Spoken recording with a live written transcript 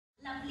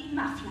lovely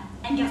muffler.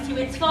 And guess who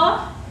it's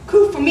for?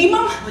 Cool for me,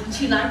 Mum?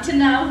 Wouldn't you like to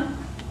know?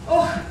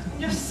 Oh,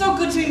 you're so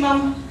good to me,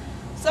 Mum.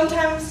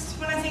 Sometimes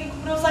when I think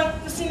what it was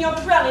like with Signor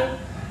Pirelli, it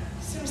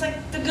seems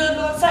like the good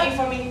Lord sent you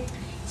for me.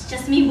 It's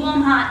just me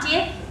warm heart,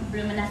 dear.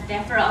 Room enough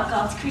there for all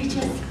God's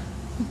creatures.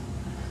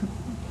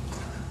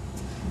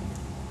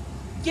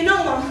 You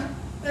know, Mum,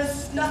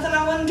 there's nothing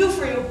I wouldn't do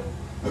for you.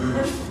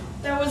 If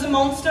there was a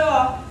monster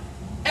or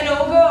an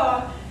ogre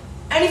or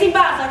anything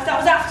bad like that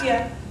was after you,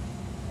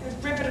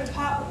 I'd rip it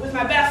apart with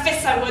my bare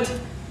fists, I would.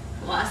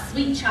 What a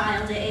sweet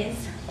child it is.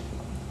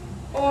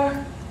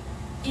 Or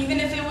even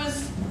if it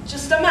was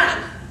just a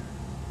man.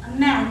 A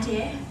man,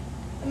 dear?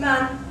 A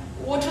man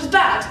which was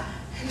bad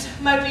and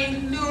might be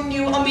luring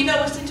you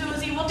unbeknownst into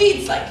his evil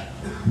deeds, like.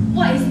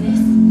 What is this?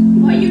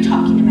 What are you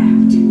talking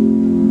about?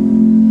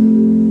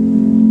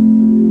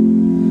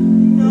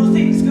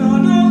 Nothing's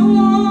gonna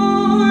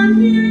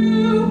harm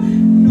you,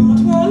 not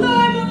while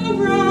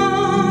I'm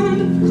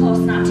around. Of course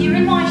not, dear,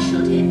 and why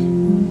should it?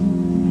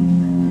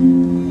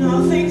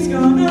 Nothing's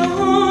gonna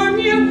harm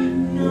you,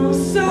 no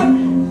sir,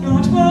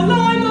 not while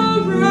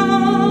I'm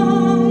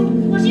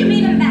around. What do you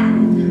mean a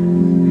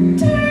man?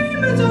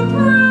 Demons are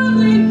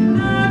prowling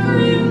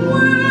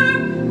everywhere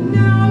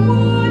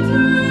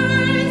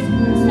nowadays.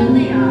 So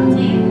they are,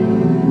 dear.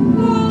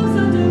 Walls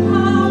of them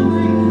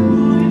howling,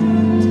 I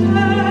don't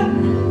care,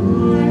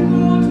 I've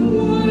got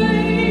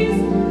ways.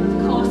 Of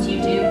course you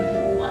do.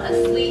 What a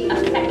sweet,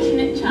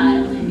 affectionate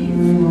child it is.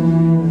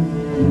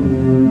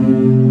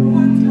 No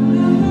one's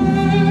gonna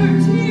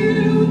hurt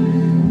you,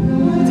 no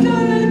one's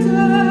gonna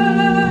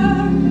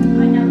dare.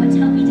 I know what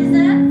Toby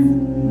deserves.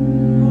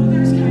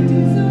 Others can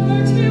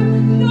desert you,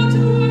 not to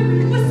worry,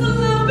 whistle,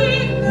 I'll be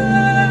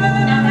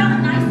there. Now that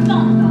a nice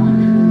bonbon.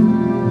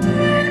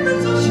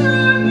 Demons will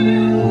charm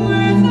you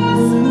with a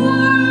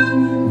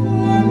smile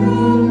for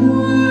a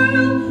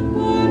while,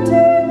 but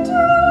in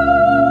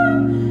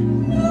time,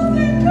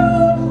 nothing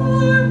can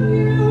harm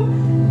you,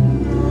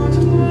 not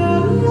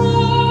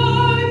while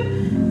I'm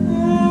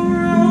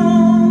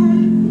around.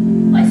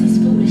 What is this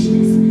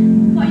foolishness?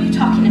 What are you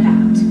talking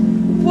about?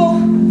 Well,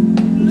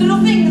 little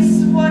things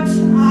what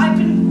I've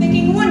been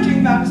thinking and wondering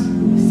about.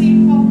 You see,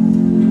 well,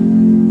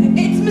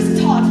 it's Mr.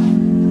 Todd.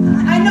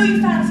 I know you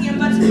fancy him,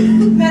 but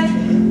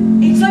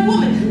men, it's like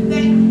women. They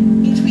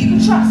ain't who you can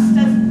trust,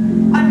 as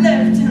I've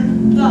lived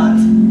and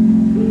learned.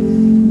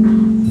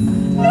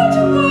 Not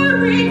to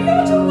worry,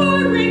 not to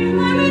worry. I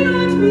may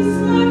not be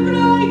smart, but I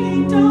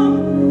ain't dumb.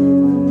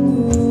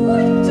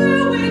 Would you do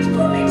it?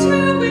 Put me to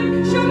it.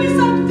 Show me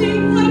something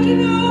I can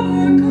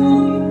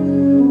overcome.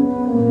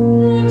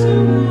 Not to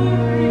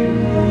worry,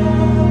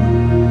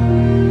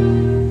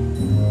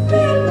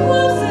 being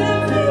close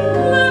and being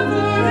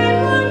clever, it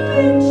might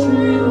be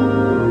true.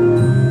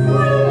 I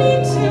don't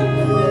need to,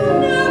 I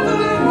never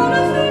want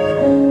a thing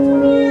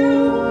from you.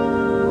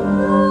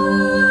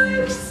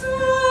 Like so.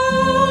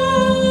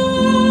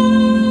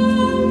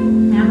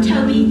 Now,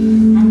 Toby,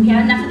 and we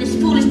have enough of this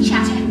foolish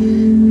chatter.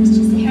 Let's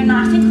just sit here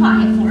nice and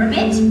quiet for a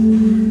bit.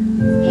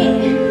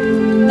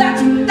 Here.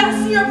 That's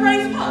your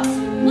brain's pulse.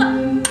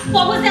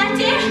 What was that,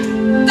 dear?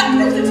 That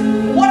proves it.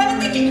 What I've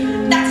been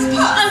thinking. That's his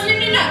pulse. Oh,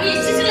 no.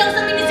 It's just a little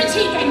something Mr. T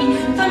gave me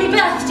for my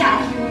birthday.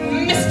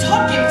 Miss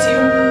Todd gave it to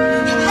you.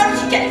 How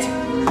did you get it?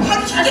 How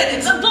did you get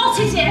it? I bought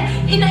it, dear,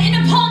 in